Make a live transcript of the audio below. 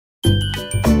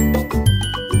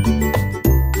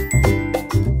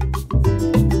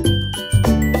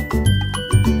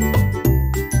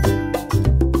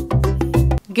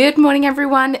Good morning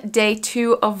everyone, day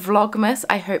 2 of Vlogmas.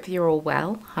 I hope you're all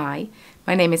well. Hi,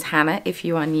 my name is Hannah if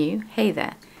you are new. Hey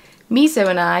there. Miso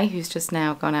and I, who's just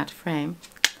now gone out of frame,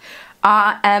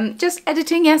 are just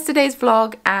editing yesterday's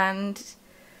vlog and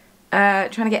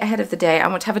trying to get ahead of the day. I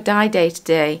want to have a dye day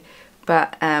today,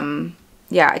 but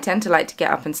yeah, I tend to like to get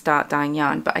up and start dyeing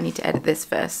yarn, but I need to edit this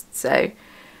first, so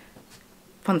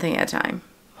one thing at a time.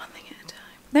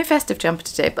 No festive jumper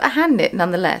today, but a hand knit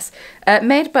nonetheless,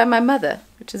 made by my mother,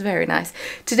 which is very nice.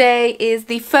 Today is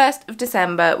the 1st of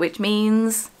December, which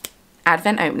means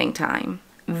Advent opening time.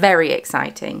 Very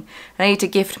exciting. I need to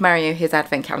gift Mario his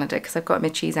Advent calendar because I've got him a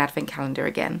cheese Advent calendar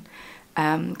again.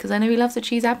 Because I know he loves a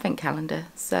cheese Advent calendar.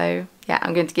 So yeah,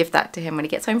 I'm going to gift that to him when he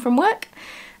gets home from work.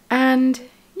 And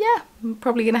yeah, I'm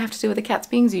probably going to have to deal with the cats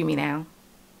being zoomy now.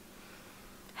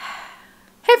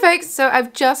 Hey folks, so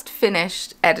I've just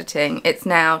finished editing. It's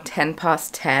now 10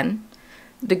 past 10.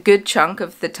 The good chunk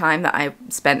of the time that I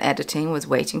spent editing was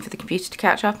waiting for the computer to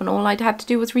catch up, and all I'd had to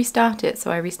do was restart it.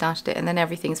 So I restarted it and then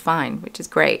everything's fine, which is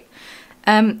great.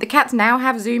 The cats now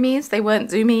have zoomies. They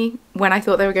weren't zoomy when I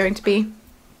thought they were going to be.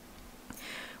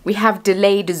 We have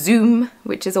delayed zoom,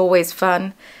 which is always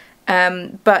fun.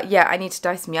 But yeah, I need to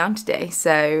dye some yarn today,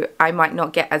 so I might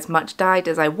not get as much dyed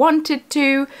as I wanted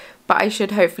to, but I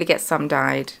should hopefully get some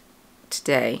dyed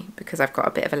today because I've got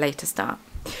a bit of a later start.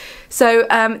 So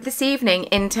this evening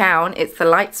in town, it's the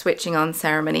light switching on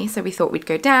ceremony, so we thought we'd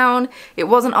go down. It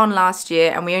wasn't on last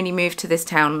year, and we only moved to this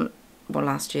town, well,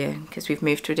 last year, because we've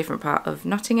moved to a different part of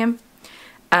Nottingham.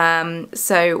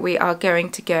 So we are going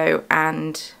to go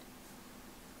and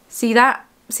see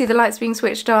the lights being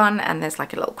switched on, and there's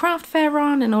like a little craft fair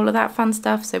on and all of that fun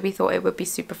stuff, so we thought it would be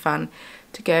super fun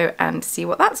to go and see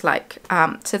what that's like.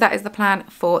 So that is the plan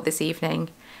for this evening.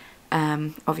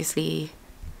 Obviously,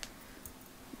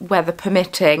 weather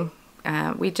permitting,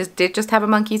 we did just have a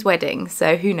monkey's wedding,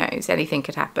 so who knows, anything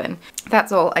could happen.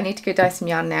 That's all. I need to go dye some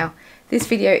yarn now. This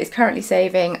video is currently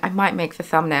saving. I might make the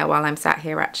thumbnail while I'm sat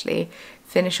here actually,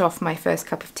 finish off my first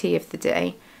cup of tea of the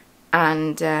day,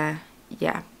 and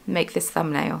yeah, make this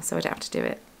thumbnail so I don't have to do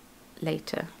it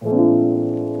later.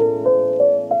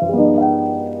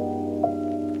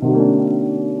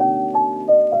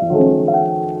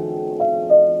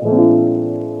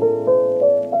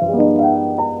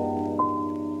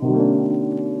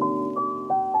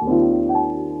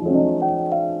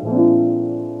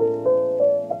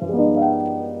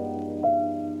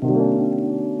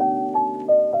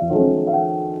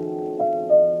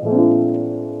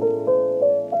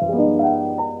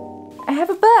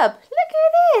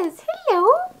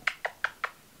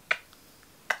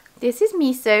 This is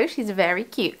Miso. She's very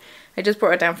cute. I just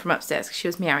brought her down from upstairs because she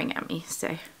was meowing at me,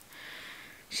 so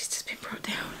she's just been brought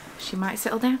down. She might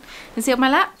settle down and sit on my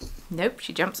lap. Nope,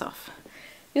 she jumps off.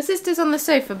 Your sister's on the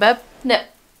sofa, bub. No.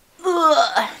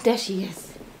 Ugh, there she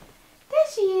is. There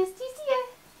she is. Do you see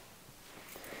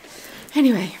her?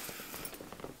 Anyway,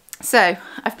 so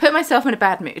I've put myself in a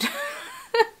bad mood.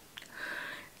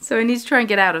 So I need to try and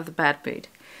get out of the bad mood.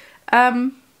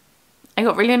 I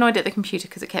got really annoyed at the computer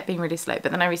because it kept being really slow,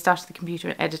 but then I restarted the computer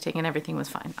and editing and everything was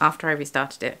fine after I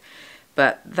restarted it.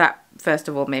 But that, first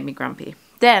of all, made me grumpy.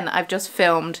 Then I've just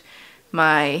filmed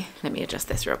my, let me adjust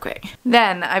this real quick.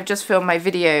 Then I've just filmed my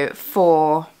video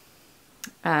for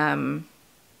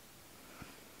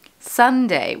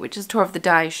Sunday, which is a tour of the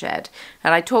dye shed.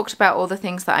 And I talked about all the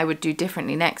things that I would do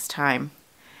differently next time.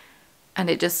 And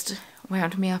it just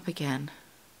wound me up again.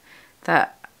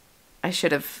 That I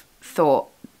should have thought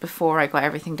before I got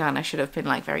everything done. I should have been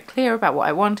like very clear about what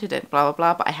I wanted and blah blah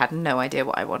blah, but I had no idea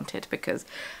what I wanted because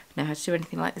I've never had to do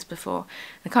anything like this before.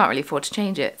 I can't really afford to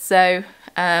change it, so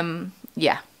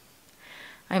yeah,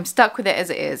 I'm stuck with it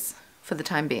as it is for the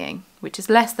time being, which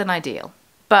is less than ideal,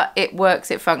 but it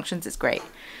works, it functions, it's great,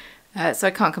 so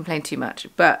I can't complain too much.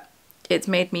 But it's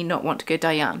made me not want to go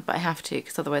dye yarn, but I have to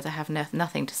because otherwise I have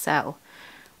nothing to sell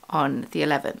on the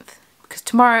 11th, because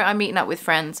tomorrow I'm meeting up with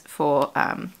friends for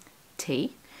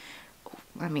tea.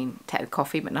 I mean,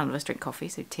 coffee, but none of us drink coffee,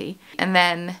 so tea. And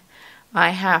then I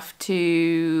have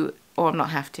to, or not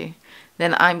have to,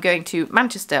 then I'm going to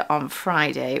Manchester on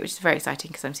Friday, which is very exciting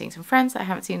because I'm seeing some friends that I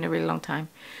haven't seen in a really long time.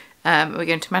 We're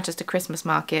going to Manchester Christmas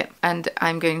Market, and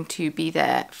I'm going to be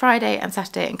there Friday and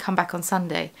Saturday and come back on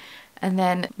Sunday. And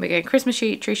then we're going Christmas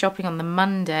tree shopping on the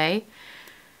Monday.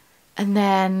 And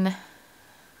then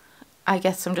I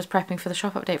guess I'm just prepping for the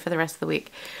shop update for the rest of the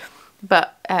week.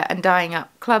 But and dyeing up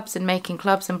clubs and making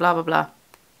clubs and blah blah blah,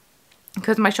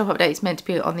 because my shop update is meant to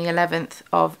be on the 11th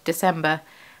of December,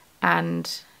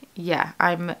 and yeah,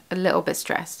 I'm a little bit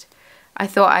stressed. I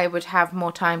thought I would have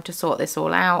more time to sort this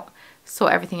all out,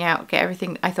 sort everything out, get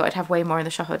everything. I thought I'd have way more in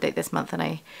the shop update this month than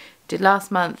I did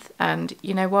last month, and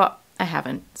you know what? I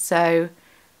haven't. So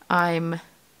I'm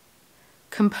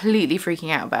completely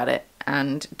freaking out about it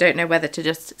and don't know whether to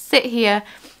just sit here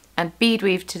and bead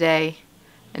weave today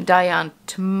and dye yarn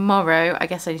tomorrow. I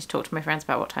guess I need to talk to my friends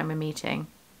about what time we're meeting,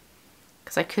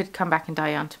 because I could come back and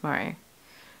dye yarn tomorrow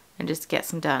and just get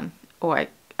some done, or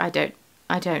I don't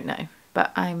know,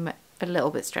 but I'm a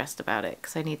little bit stressed about it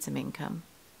because I need some income.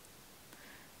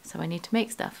 So I need to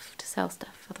make stuff to sell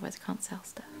stuff, otherwise I can't sell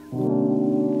stuff.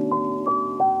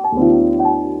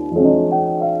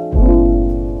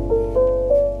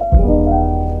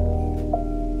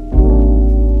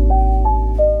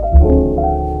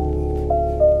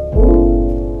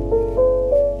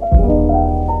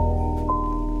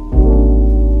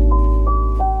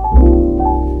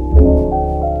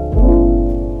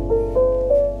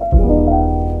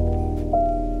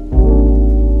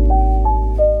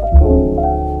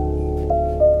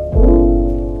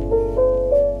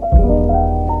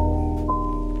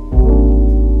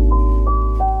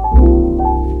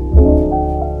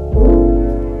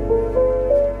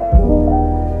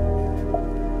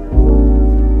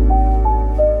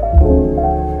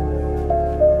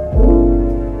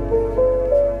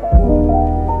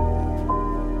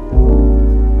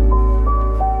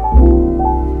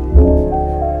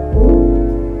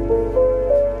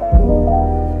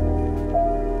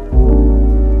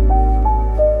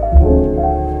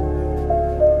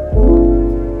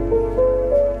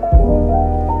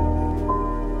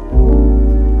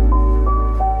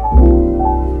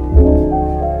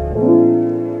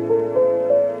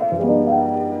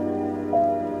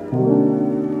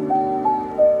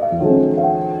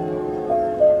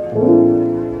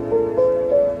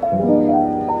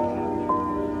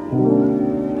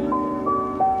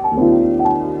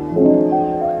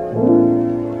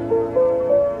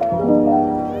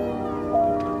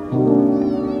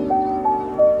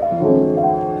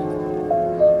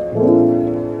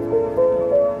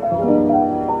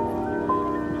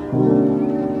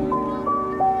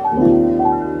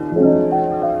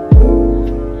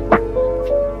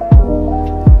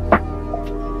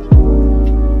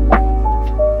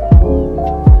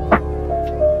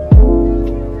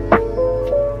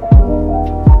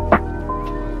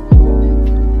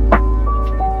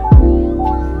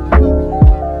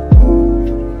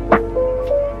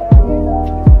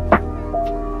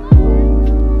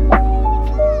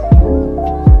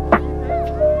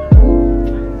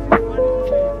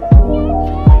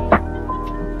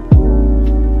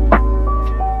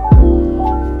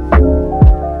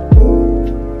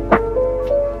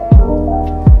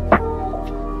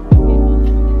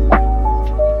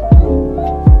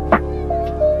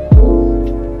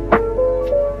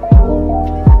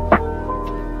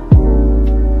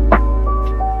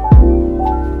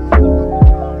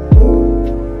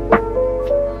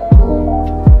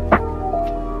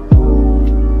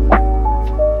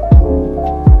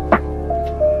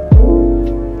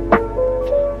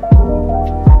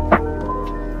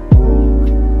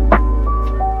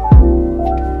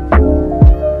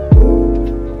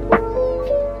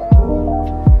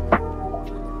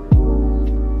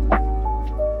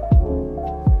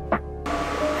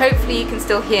 Hopefully you can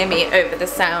still hear me over the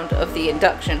sound of the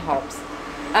induction hobs.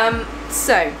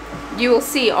 So you will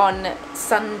see on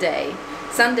Sunday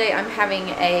I'm having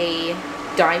a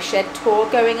dye shed tour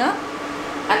going up,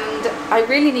 and I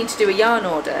really need to do a yarn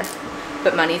order,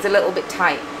 but money's a little bit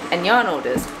tight and yarn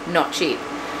orders not cheap.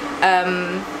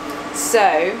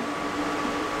 So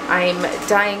I'm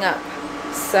dyeing up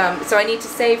some, so I need to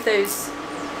save those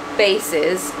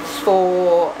bases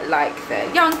for like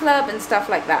the yarn club and stuff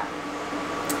like that.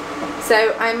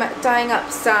 So I'm dyeing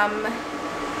up some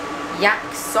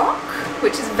yak sock,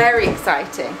 which is very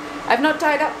exciting. I've not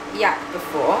dyed up yak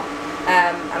before,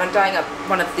 and I'm dyeing up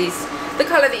one of these, the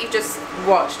colour that you've just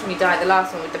watched me dye the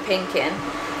last one with the pink in.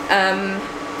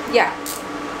 Yeah,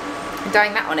 I'm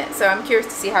dyeing that on it, so I'm curious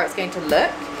to see how it's going to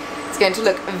look. It's going to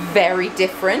look very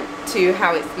different to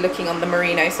how it's looking on the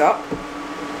merino sock.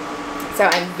 So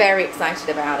I'm very excited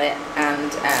about it,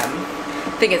 and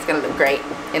think it's going to look great,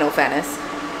 in all fairness.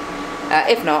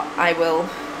 If not, I will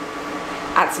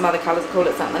add some other colours, call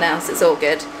it something else, it's all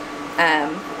good.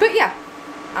 But yeah,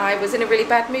 I was in a really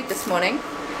bad mood this morning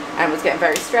and was getting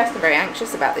very stressed and very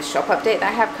anxious about this shop update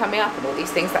that I have coming up and all these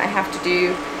things that I have to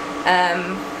do.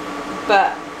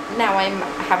 But now I'm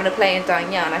having a play in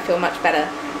dyeing yarn, I feel much better,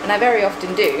 and I very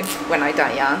often do when I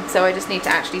dye yarn, so I just need to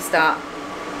actually start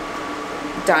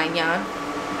dyeing yarn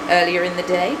earlier in the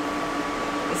day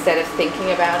instead of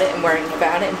thinking about it and worrying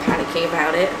about it and panicking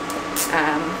about it.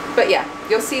 But yeah,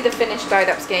 you'll see the finished dyed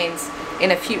up skeins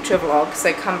in a future vlog,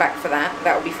 so come back for that.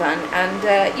 That will be fun.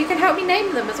 And you can help me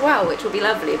name them as well, which will be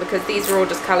lovely, because these are all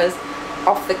just colours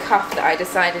off the cuff that I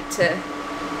decided to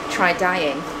try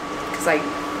dyeing, because I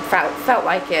felt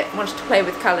like it, wanted to play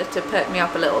with colour to perk me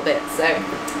up a little bit. So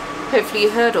hopefully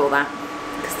you heard all that,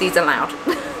 because these are loud.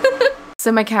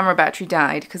 So my camera battery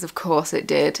died, because of course it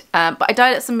did. But I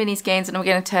dyed up some mini skeins, and I'm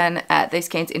going to turn those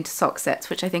skeins into sock sets,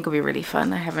 which I think will be really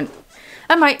fun.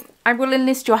 I will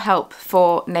enlist your help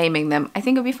for naming them. I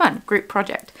think it'll be fun, group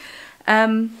project.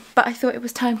 But I thought it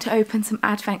was time to open some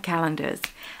advent calendars.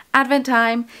 Advent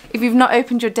time. If you've not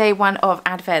opened your day one of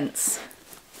Advents,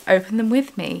 open them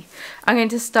with me. I'm going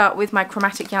to start with my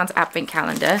Chromatic Yarns advent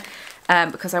calendar,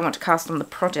 because I want to cast on the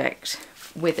project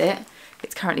with it.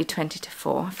 It's currently 20 to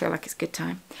 4. I feel like it's a good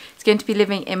time. It's going to be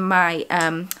living in my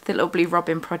the little Blue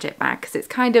Robin project bag, because it's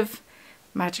kind of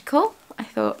magical. I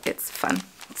thought it's fun.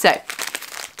 So,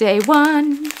 day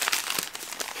one.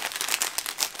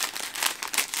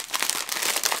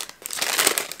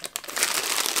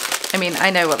 I mean, I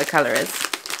know what the colour is.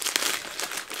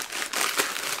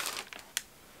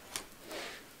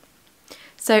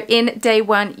 So in day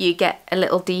one, you get a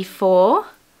little D4,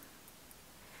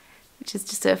 which is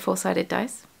just a 4-sided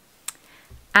dice.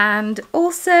 And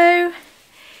also,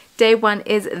 day one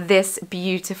is this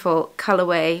beautiful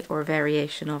colourway, or a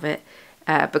variation of it,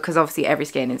 because obviously every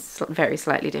skein is very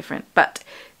slightly different. But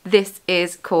this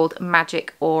is called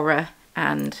Magic Aura,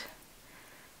 and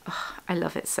oh, I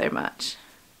love it so much.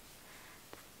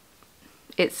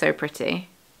 It's so pretty.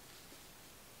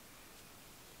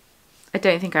 I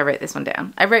don't think I wrote this one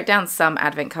down. I wrote down some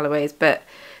advent colourways, but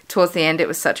towards the end it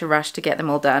was such a rush to get them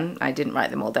all done, I didn't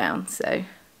write them all down, so.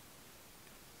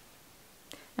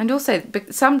 And also,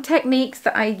 some techniques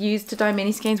that I use to dye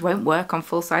mini skeins won't work on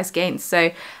full-size skeins,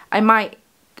 so I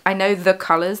know the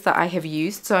colours that I have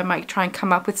used, so I might try and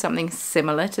come up with something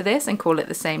similar to this and call it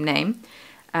the same name.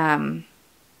 But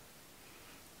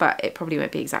it probably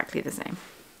won't be exactly the same.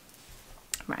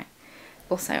 Right.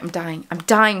 Also, I'm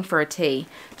dying for a tea.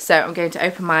 So I'm going to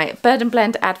open my Bird and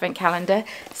Blend advent calendar,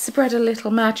 spread a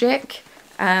little magic.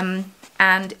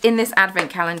 And in this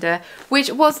advent calendar,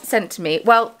 which was sent to me,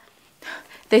 well,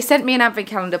 they sent me an advent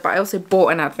calendar, but I also bought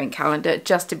an advent calendar,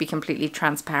 just to be completely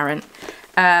transparent.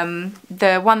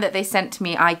 The one that they sent to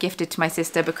me, I gifted to my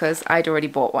sister because I'd already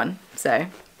bought one. So,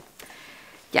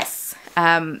 yes.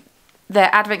 Their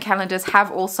advent calendars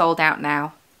have all sold out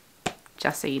now,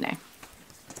 just so you know.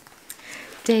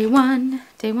 Day one,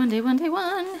 day one, day one, day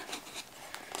one.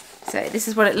 So this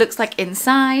is what it looks like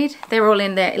inside. They're all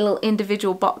in their little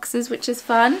individual boxes, which is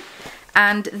fun.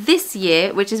 And this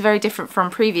year, which is very different from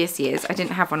previous years, I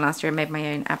didn't have one last year, I made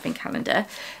my own advent calendar.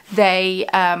 They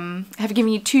have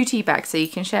given you 2 tea bags so you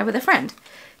can share with a friend.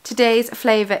 Today's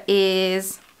flavour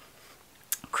is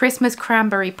Christmas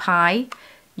cranberry pie.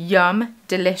 Yum,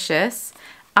 delicious.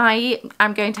 I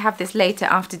am going to have this later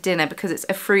after dinner because it's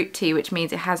a fruit tea, which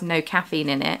means it has no caffeine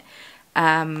in it.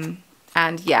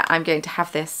 And yeah, I'm going to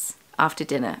have this after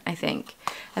dinner, I think.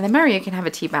 And then Mario can have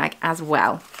a tea bag as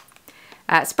well.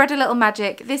 Spread a little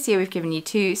magic. This year we've given you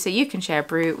 2, so you can share a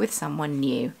brew with someone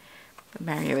new. But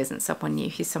Mario isn't someone new,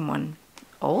 he's someone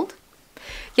old.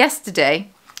 Yesterday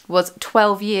was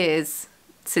 12 years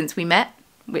since we met,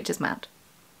 which is mad.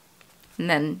 And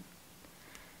then,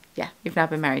 yeah, we've now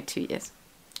been married 2 years.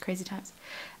 Crazy times.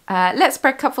 Let's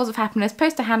spread cupfuls of happiness.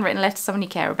 Post a handwritten letter to someone you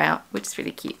care about, which is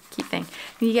really cute thing.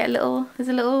 And you get a little, there's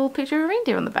a little picture of a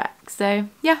reindeer on the back. So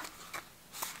yeah,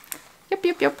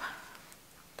 yep.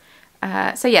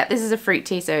 So yeah, this is a fruit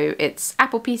tea. So it's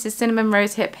apple pieces, cinnamon,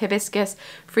 rosehip, hibiscus,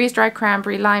 freeze-dried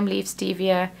cranberry, lime leaf,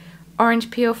 stevia, orange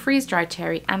peel, freeze-dried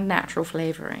cherry, and natural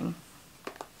flavouring.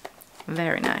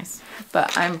 Very nice.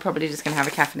 But I'm probably just going to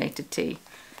have a caffeinated tea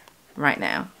right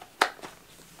now.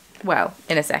 Well,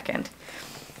 in a second.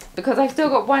 Because I've still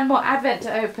got one more advent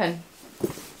to open.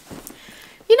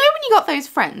 You know when you got those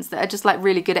friends that are just like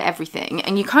really good at everything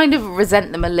and you kind of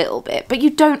resent them a little bit, but you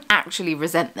don't actually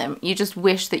resent them. You just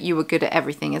wish that you were good at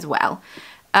everything as well.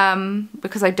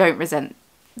 Because I don't resent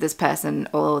this person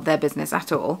or their business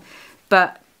at all.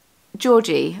 But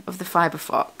Georgie of the Fibre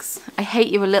Fox, I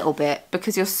hate you a little bit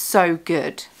because you're so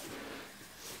good.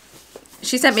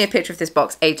 She sent me a picture of this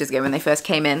box ages ago when they first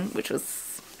came in, which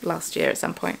was last year at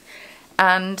some point,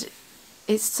 and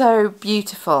it's so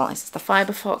beautiful. It's the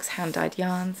Fibre Fox hand-dyed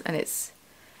yarns, and it's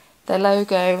their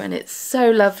logo, and it's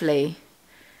so lovely.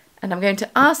 And I'm going to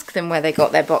ask them where they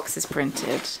got their boxes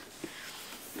printed.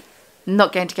 I'm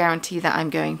not going to guarantee that I'm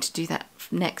going to do that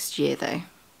next year though.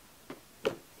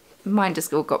 Mine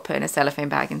just all got put in a cellophane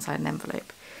bag inside an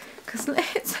envelope because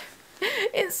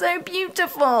it's so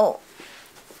beautiful.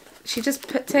 she just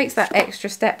takes that extra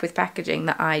step with packaging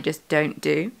that I just don't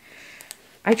do.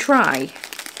 I try,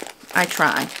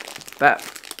 but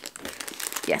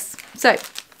yes. So,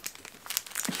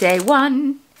 day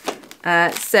one.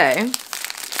 So,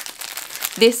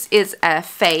 this is a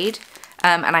fade,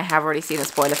 and I have already seen a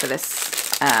spoiler for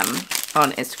this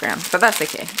on Instagram, but that's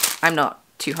okay. I'm not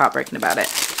too heartbroken about it.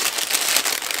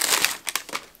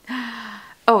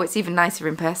 Oh, it's even nicer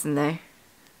in person though.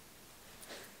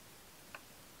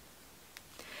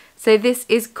 So this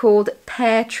is called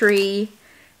Pear Tree,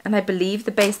 and I believe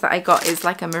the base that I got is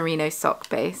like a merino sock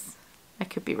base. I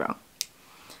could be wrong.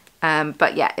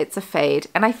 But yeah, it's a fade.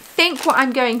 And I think what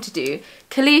I'm going to do,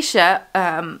 Kalisha,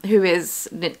 who is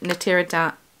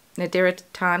Nadiratani.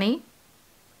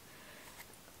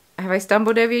 Have I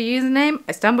stumbled over your username?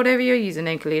 I stumbled over your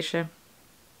username, Kalisha.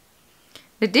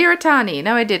 Nadiratani.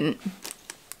 No, I didn't.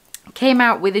 Came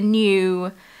out with a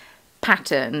new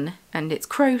pattern, and it's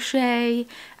crochet,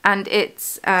 and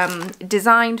it's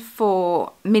designed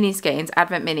for mini skeins,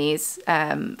 advent minis,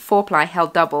 4-ply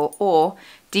held double or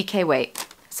DK weight.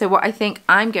 So what I think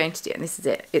I'm going to do, and this is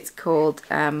it, it's called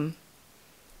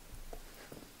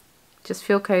Just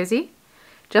Feel Cozy.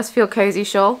 Just Feel Cozy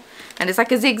shawl, and it's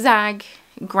like a zigzag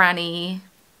granny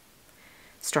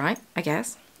stripe, I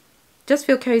guess. Just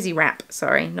Feel Cozy wrap,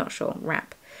 sorry, not shawl,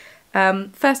 wrap.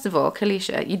 First of all,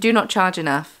 Kalisha, you do not charge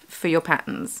enough for your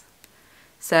patterns.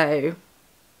 So,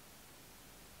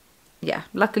 yeah,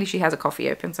 luckily she has a coffee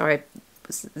open, so I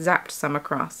zapped some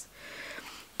across.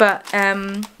 But,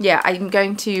 yeah, I'm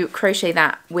going to crochet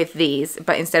that with these,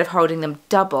 but instead of holding them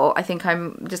double, I think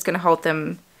I'm just going to hold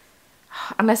them,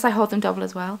 unless I hold them double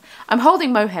as well. I'm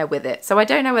holding mohair with it, so I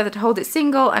don't know whether to hold it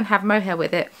single and have mohair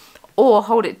with it, or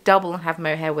hold it double and have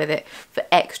mohair with it for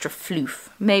extra floof.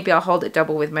 Maybe I'll hold it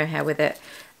double with mohair with it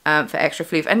for extra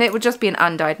floof. And it would just be an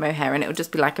undyed mohair, and it would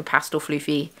just be like a pastel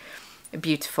floofy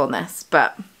beautifulness.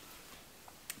 But,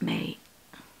 mate.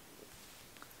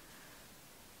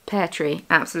 Pear Tree,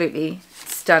 absolutely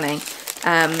stunning.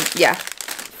 Yeah.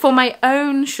 For my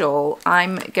own shawl,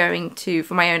 I'm going to,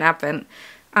 for my own advent,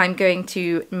 I'm going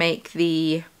to make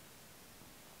the,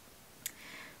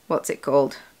 what's it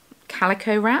called?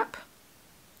 Calico wrap?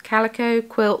 Calico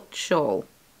quilt shawl.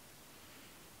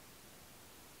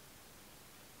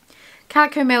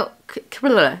 Calico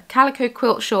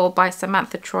quilt shawl by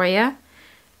Samantha Troyer.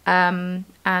 And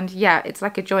yeah, it's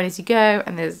like a join as you go,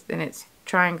 and it's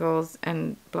triangles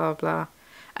and blah blah.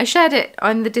 I shared it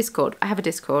on the Discord. I have a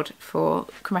Discord for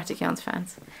Chromatic Yarns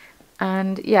fans.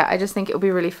 And yeah, I just think it will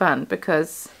be really fun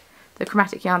because the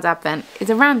Chromatic Yarns advent is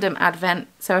a random advent,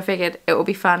 so I figured it will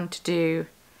be fun to do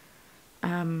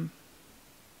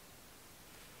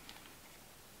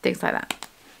things like that.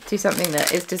 Do something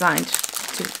that is designed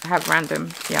to have random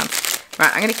yarns.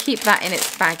 Right, I'm going to keep that in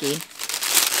its baggie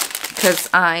because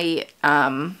I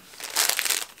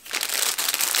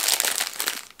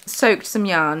soaked some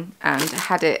yarn and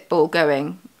had it all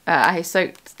going. I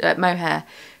soaked mohair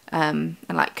and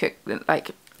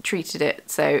like treated it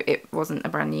so it wasn't a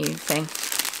brand new thing.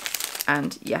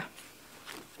 And yeah,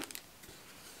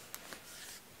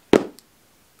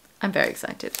 I'm very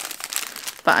excited.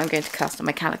 But I'm going to cast on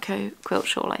my calico quilt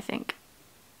shawl, I think.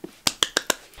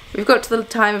 We've got to the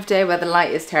time of day where the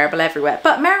light is terrible everywhere.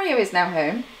 But Mario is now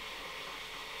home.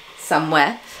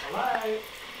 Somewhere. Hello.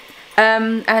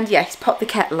 And yeah, he's popped the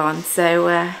kettle on, so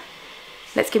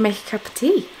let's go make a cup of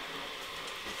tea.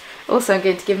 Also, I'm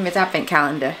going to give him his advent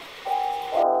calendar.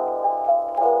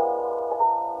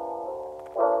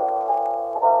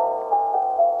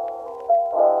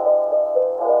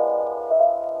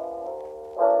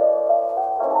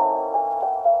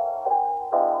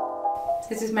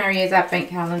 This is Mario's advent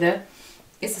calendar.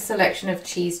 It's a selection of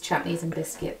cheese, chutneys and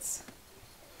biscuits.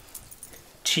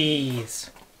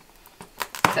 Cheese.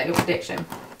 Is that your prediction?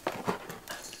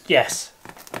 Yes.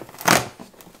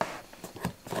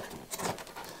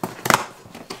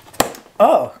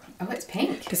 Oh. Oh, it's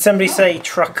pink. Did somebody say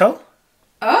truckle?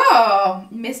 Oh,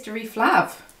 mystery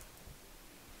flav.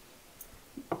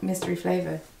 Mystery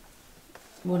flavour.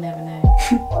 We'll never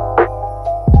know.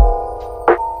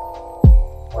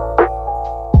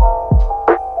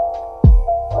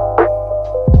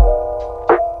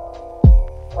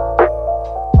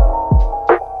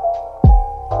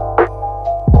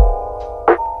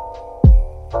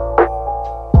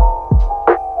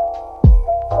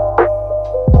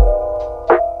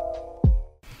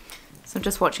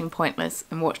 Just watching Pointless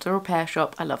and watched The Repair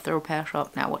Shop. I love The Repair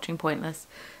Shop. Now watching Pointless,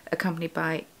 accompanied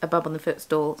by a bub on the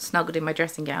footstool, snuggled in my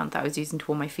dressing gown that I was using to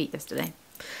warm my feet yesterday.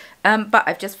 But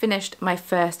I've just finished my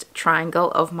first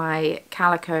triangle of my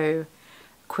calico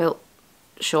quilt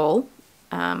shawl.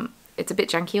 It's a bit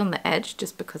janky on the edge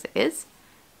just because it is,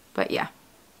 but yeah.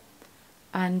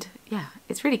 And yeah,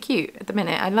 it's really cute at the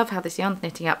minute. I love how this yarn's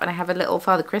knitting up, and I have a little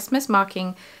Father Christmas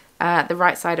marking the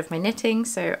right side of my knitting,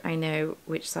 so I know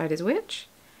which side is which.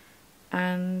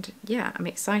 And yeah, I'm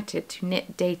excited to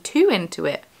knit day 2 into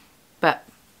it. But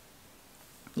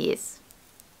yes.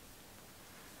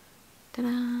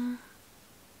 Ta-da!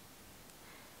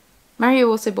 Mario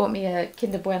also bought me a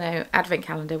Kinder Bueno advent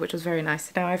calendar, which was very nice.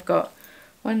 So now I've got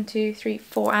 1, 2, 3,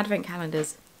 4 advent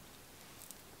calendars.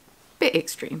 Bit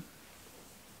extreme,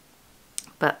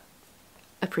 but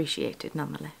appreciated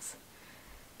nonetheless.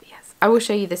 But yes, I will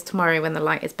show you this tomorrow when the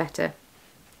light is better.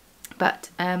 But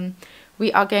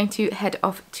we are going to head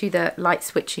off to the light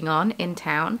switching on in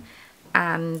town,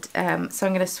 and so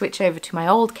I'm going to switch over to my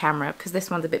old camera because this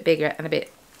one's a bit bigger and a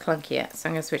bit clunkier. So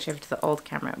I'm going to switch over to the old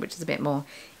camera, which is a bit more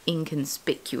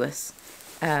inconspicuous.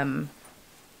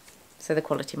 So the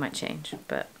quality might change,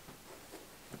 but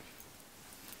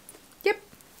yep.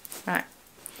 Right.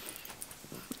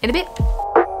 In a bit.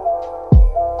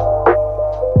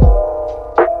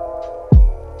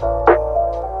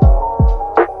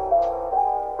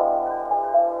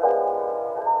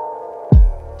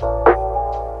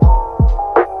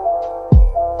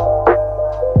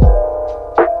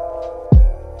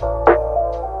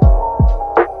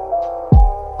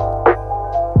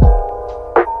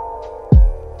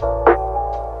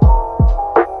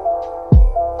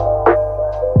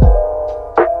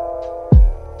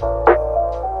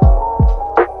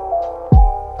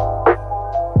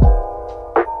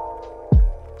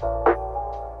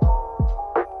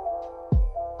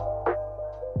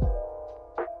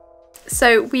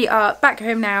 So we are back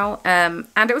home now, and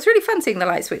it was really fun seeing the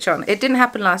light switch on. It didn't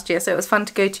happen last year, so it was fun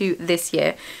to go to this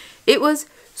year. It was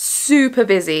super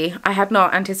busy. I had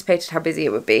not anticipated how busy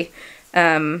it would be.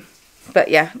 But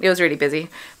yeah, it was really busy.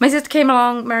 My sister came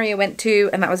along, Maria went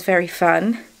too, and that was very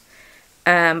fun.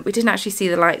 We didn't actually see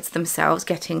the lights themselves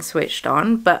getting switched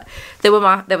on, but there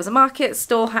was a market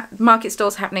stalls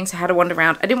happening, so I had to wander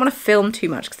around. I didn't want to film too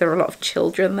much because there were a lot of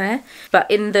children there.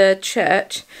 But in the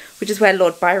church, which is where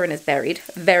Lord Byron is buried,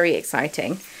 very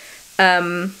exciting,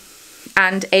 and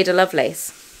Ada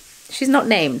Lovelace. She's not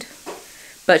named,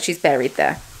 but she's buried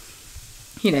there.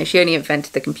 You know, she only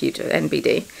invented the computer,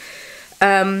 NBD.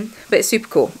 But it's super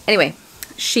cool. Anyway,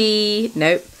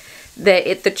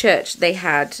 at the church, they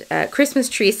had Christmas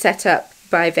trees set up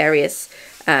by various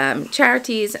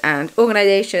charities and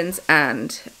organisations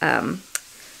and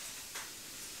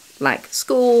like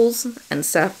schools and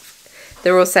stuff. They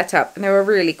were all set up and they were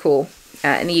really cool.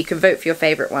 And you can vote for your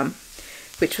favourite one,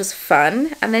 which was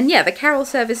fun. And then, yeah, the carol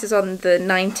service is on the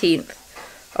 19th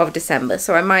of December,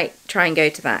 so I might try and go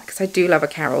to that because I do love a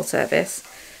carol service.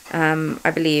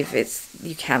 I believe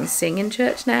you can sing in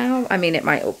church now. I mean, it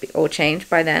might all change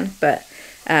by then, but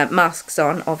masks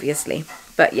on, obviously.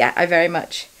 But yeah, I very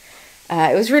much,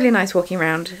 it was really nice walking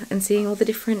around and seeing all the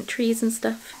different trees and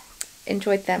stuff.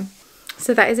 Enjoyed them.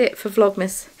 So that is it for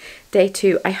Vlogmas Day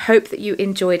 2. I hope that you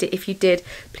enjoyed it. If you did,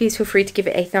 please feel free to give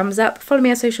it a thumbs up. Follow me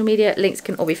on social media. Links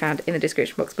can all be found in the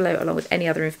description box below, along with any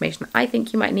other information that I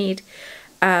think you might need.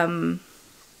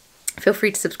 Feel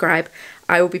free to subscribe.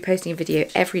 I will be posting a video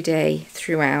every day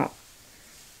throughout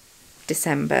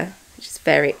December, which is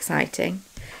very exciting.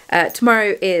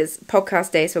 Tomorrow is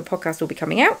podcast day, so a podcast will be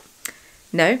coming out.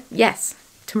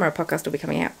 Tomorrow podcast will be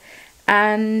coming out.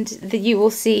 And you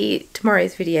will see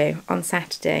tomorrow's video on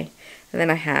Saturday. And then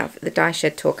I have the dye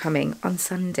shed tour coming on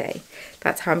Sunday.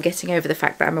 That's how I'm getting over the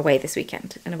fact that I'm away this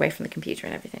weekend and away from the computer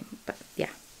and everything. But yeah,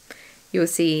 you will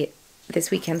see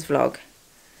this weekend's vlog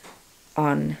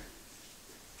on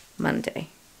Monday.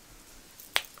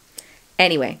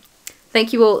 Anyway,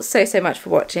 thank you all so much for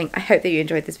watching. I hope that you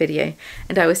enjoyed this video,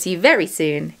 and I will see you very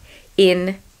soon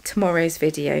in tomorrow's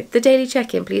video. The daily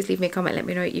check-in, please leave me a comment, let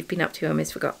me know what you've been up to. I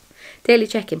almost forgot. Daily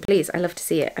check-in, please. I love to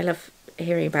see it. I love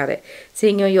hearing about it.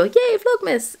 Seeing your yay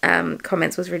Vlogmas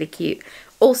comments was really cute.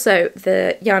 Also,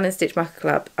 the Yarn and Stitch Marker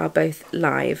Club are both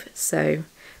live, so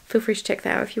feel free to check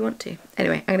that out if you want to.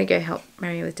 Anyway, I'm going to go help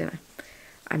Mario with dinner.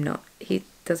 I'm not. He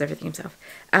does everything himself.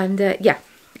 And yeah,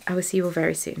 I will see you all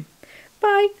very soon.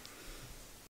 Bye.